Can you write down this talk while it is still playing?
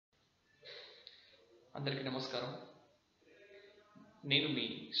అందరికీ నమస్కారం. నేను మీ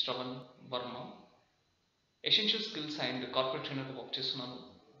Shravan Varma. Essential skills and corporate ట్రైనర్గా work చేస్తున్నాను.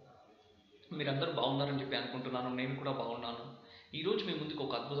 మీరందరూ బాగున్నారని చెప్పి అనుకుంటున్నాను. నేను కూడా బాగున్నాను. ఈరోజు మీ ముందుకు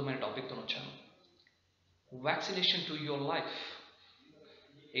ఒక అద్భుతమైన టాపిక్తో వచ్చాను. Vaccination to your life.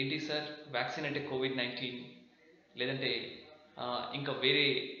 ఏంటి సార్ వ్యాక్సిన్ అంటే కోవిడ్-19 లేదంటే ఇంకా వేరే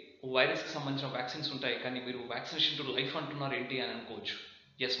వైరస్కి సంబంధించిన వ్యాక్సిన్స్ ఉంటాయి, కానీ మీరు వ్యాక్సినేషన్ టు లైఫ్ అంటున్నారు ఏంటి అని అనుకోవచ్చు.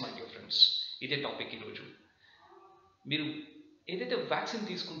 ఎస్ మై డియర్ ఫ్రెండ్స్, ఇదే టాపిక్ ఈరోజు. మీరు ఏదైతే వ్యాక్సిన్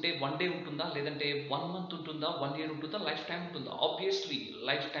తీసుకుంటే 1 డే ఉంటుందా, లేదంటే 1 మంత్ ఉంటుందా, 1 ఇయర్ ఉంటుందా, లైఫ్ టైం ఉంటుందా? ఆబ్వియస్లీ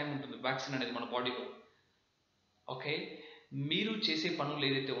లైఫ్ టైం ఉంటుంది వ్యాక్సిన్ అనేది మన బాడీలో. ఓకే, మీరు చేసే పనులు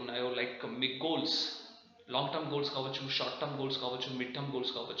ఏదైతే ఉన్నాయో, లైక్ మీ గోల్స్, లాంగ్ టర్మ్ గోల్స్ కావచ్చు, షార్ట్ టర్మ్ గోల్స్ కావచ్చు, మిడ్ టర్మ్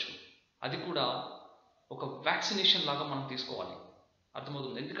గోల్స్ కావచ్చు, అది కూడా ఒక వ్యాక్సినేషన్ లాగా మనం తీసుకోవాలి.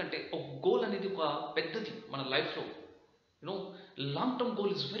 అర్థమవుతుంది? ఎందుకంటే ఒక గోల్ అనేది ఒక పెద్దది మన లైఫ్లో. you know long term goal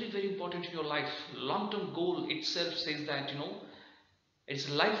is very very important in your life. Long term goal itself says that it's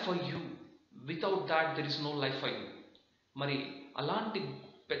life for you. Without that there is no life for you. మరి అలాంటి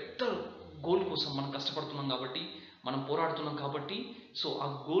పెద్ద goal కోసం మనం కష్టపడుతున్నాం కాబట్టి, మనం పోరాడుతున్నాం కాబట్టి, so ఆ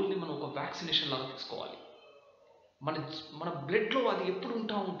గోల్ని మనం ఒక వ్యాక్సినేషన్ లాగా తీసుకోవాలి. మన మన బ్లడ్లో అది ఎప్పుడు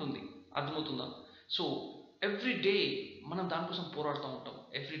ఉంటుంది. అర్థమవుతుందా? సో ఎవ్రీ డే మనం దానికోసం పోరాడుతూ ఉంటాం.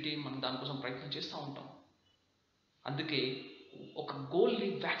 ఎవ్రీ డే మనం దానికోసం ప్రయత్నం చేస్తూ ఉంటాం. అందుకే ఒక గోల్ని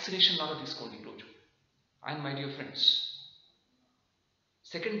వ్యాక్సినేషన్ లాగా తీసుకోండి ఈరోజు. And my dear friends,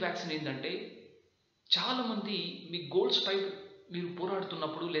 second vaccine ఏంటంటే, చాలామంది మీ గోల్స్ పై మీరు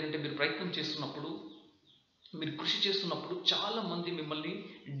పోరాడుతున్నప్పుడు, లేదంటే మీరు ప్రయత్నం చేస్తున్నప్పుడు, మీరు కృషి చేస్తున్నప్పుడు చాలామంది మిమ్మల్ని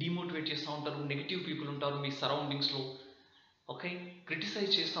డిమోటివేట్ చేస్తూ ఉంటారు. నెగిటివ్ పీపుల్ ఉంటారు మీ సరౌండింగ్స్లో. ఓకే,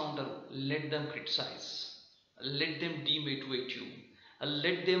 క్రిటిసైజ్ చేస్తూ ఉంటారు. Let them criticise, let them demotivate you,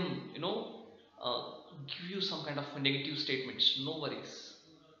 let them give you some kind of negative statements. No worries,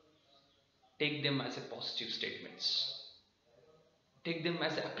 take them as a positive statements, take them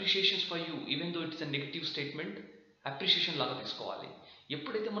as appreciations for you. Even though it's a negative statement, appreciation లాగా తీసుకోవాలి.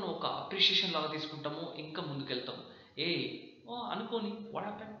 ఎప్పుడైతే మనం ఒక appreciation లాగా తీసుకుంటామో ఇంకా ముందుకెళ్తాం. అనుకోని వాట్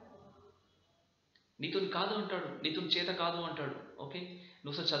హ్యాపెన్, నీతో కాదు అంటాడు, నీతో చేత కాదు అంటాడు. ఓకే,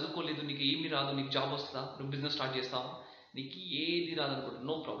 నువ్వు అసలు చదువుకోలేదు, నీకు ఏమి రాదు, నీకు జాబ్ వస్తుందా, నువ్వు బిజినెస్ స్టార్ట్ చేస్తావా, నీకు ఏది రాదనుకోండి.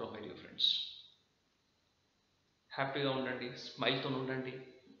 No problem my dear friends. హ్యాపీగా ఉండండి, స్మైల్తో ఉండండి.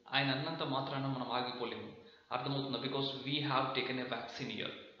 ఆయన అన్నంత మాత్రాన మనం ఆగిపోలేము. అర్థమవుతుందా? Because we have taken a vaccine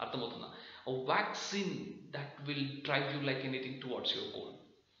year. అర్థమవుతుందా? a vaccine that will drive you like anything towards your goal.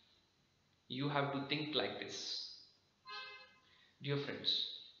 You have to think like this. Dear friends,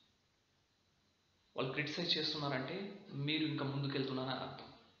 వాళ్ళు క్రిటిసైజ్ చేస్తున్నారంటే మీరు ఇంకా ముందుకెళ్తున్నారని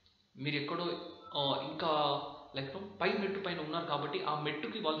అర్థం. మీరు ఎక్కడో ఇంకా లైక్ పై మెట్టు పైన ఉన్నారు కాబట్టి, ఆ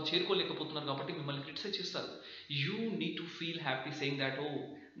మెట్టుకి వాళ్ళు చేరుకోలేకపోతున్నారు కాబట్టి మిమ్మల్ని క్రిటిసైజ్ చేస్తారు. You need to feel happy saying that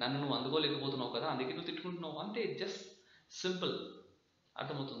నన్ను నువ్వు అందుకోలేకపోతున్నావు కదా, అందుకే నువ్వు తిట్టుకుంటున్నావు అంతే. Just simple.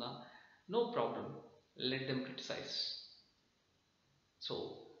 అర్థమవుతుందా? No problem, let them criticise. So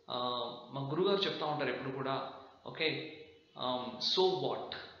మా గురుగారు చెప్తా ఉంటారు ఎప్పుడు కూడా, ఓకే, సో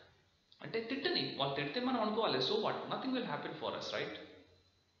వాట్ అంటే తిట్టని, వాళ్ళు తిడితే మనం అనుకోవాలి so what, nothing will happen for us, right?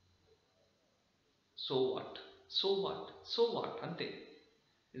 So what, so what, so what, అంతే.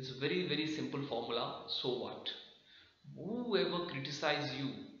 It's very very simple formula. So what, who ever criticise you,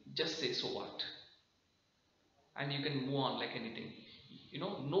 just say so what and you can move on like anything.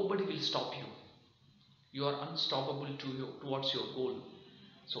 Nobody will stop you. You are unstoppable towards your goal.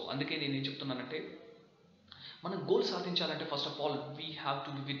 So అందుకే నేను ఏం చెప్తున్నానంటే, మనం goal సాధించాలంటే first of all we have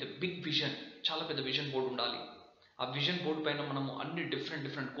to be with big vision. చాలా పెద్ద vision board ఉండాలి. ఆ విజన్ బోర్డు పైన మనము అన్ని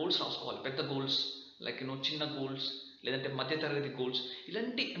డిఫరెంట్ గోల్స్ రాసుకోవాలి. పెద్ద గోల్స్, లైక్ చిన్న గోల్స్, లేదంటే మధ్యతరగతి గోల్స్,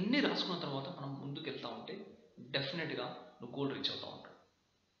 ఇలాంటి అన్నీ రాసుకున్న తర్వాత మనం ముందుకు వెళ్తూ ఉంటే డెఫినెట్గా నువ్వు గోల్ రీచ్ అవుతూ ఉంటావు.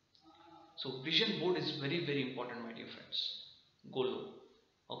 So vision board is very very important my dear friends గోల్లో.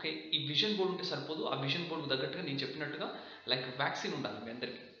 Okay, ఈ విజన్ బోర్డు ఉంటే సరిపోదు. ఆ విజన్ బోర్డుకు తగ్గట్టుగా నేను చెప్పినట్టుగా లైక్ వ్యాక్సిన్ ఉండాలి మీ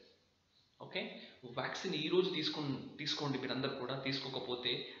అందరికీ. ఓకే, వ్యాక్సిన్ ఈరోజు తీసుకోండి మీరందరూ కూడా.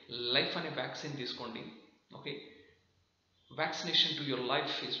 తీసుకోకపోతే లైఫ్ అనే వ్యాక్సిన్ తీసుకోండి. Okay, vaccination to your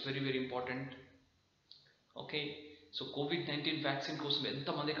life is very very important. Okay, so COVID-19 vaccine కోసం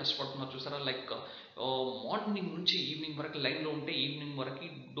ఎంతమంది కష్టపడుతున్నారు చూసారా? లైక్ మార్నింగ్ నుంచి ఈవినింగ్ వరకు లైన్లో ఉంటే, ఈవినింగ్ వరకు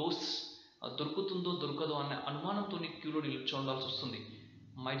డోస్ దొరుకుతుందో దొరకదో అనే అనుమానంతో క్యూలో నిల్చోండాల్సి వస్తుంది.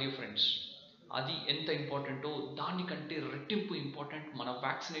 మై డియర్ ఫ్రెండ్స్, అది ఎంత ఇంపార్టెంటో దానికంటే రెట్టింపు ఇంపార్టెంట్ మన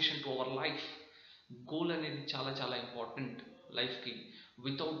vaccination to our life. Goal అనేది చాలా చాలా ఇంపార్టెంట్ లైఫ్కి.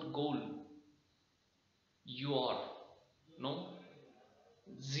 Without goal you are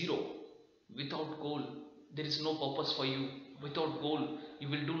zero. Without goal there is no purpose for you. Without goal you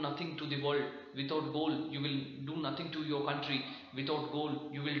will do nothing to the world. Without goal you will do nothing to your country. Without goal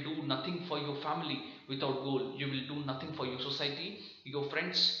you will do nothing for your family. Without goal you will do nothing for your society, your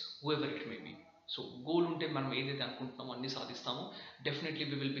friends, whoever it may be. So goal ఉంటే మనం ఏదైతే అనుకుంటున్నామో అన్ని సాధిస్తామో. Definitely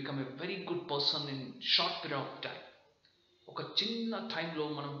we will become a very good person in short period of time. ఒక చిన్న టైంలో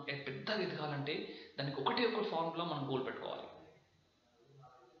మనం పెద్దగా ఎదగాలంటే దానికి ఒకటే ఒక ఫార్ములా మనం గోల్ పెట్టుకోవాలి.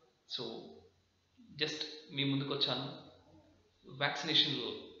 సో జస్ట్ మీ ముందుకు వచ్చాను, వ్యాక్సినేషన్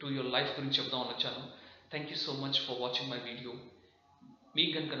టు యువర్ లైఫ్ గురించి చెప్దామని వచ్చాను. Thank you so much for watching my video.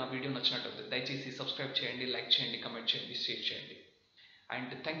 మీకు కనుక నా వీడియో నచ్చినట్లయితే దయచేసి సబ్స్క్రైబ్ చేయండి, లైక్ చేయండి, కమెంట్ చేయండి, షేర్ చేయండి.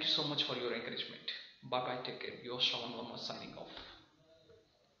 And thank you so much for your encouragement. Bye bye, take care. Your Shravan Varma signing off.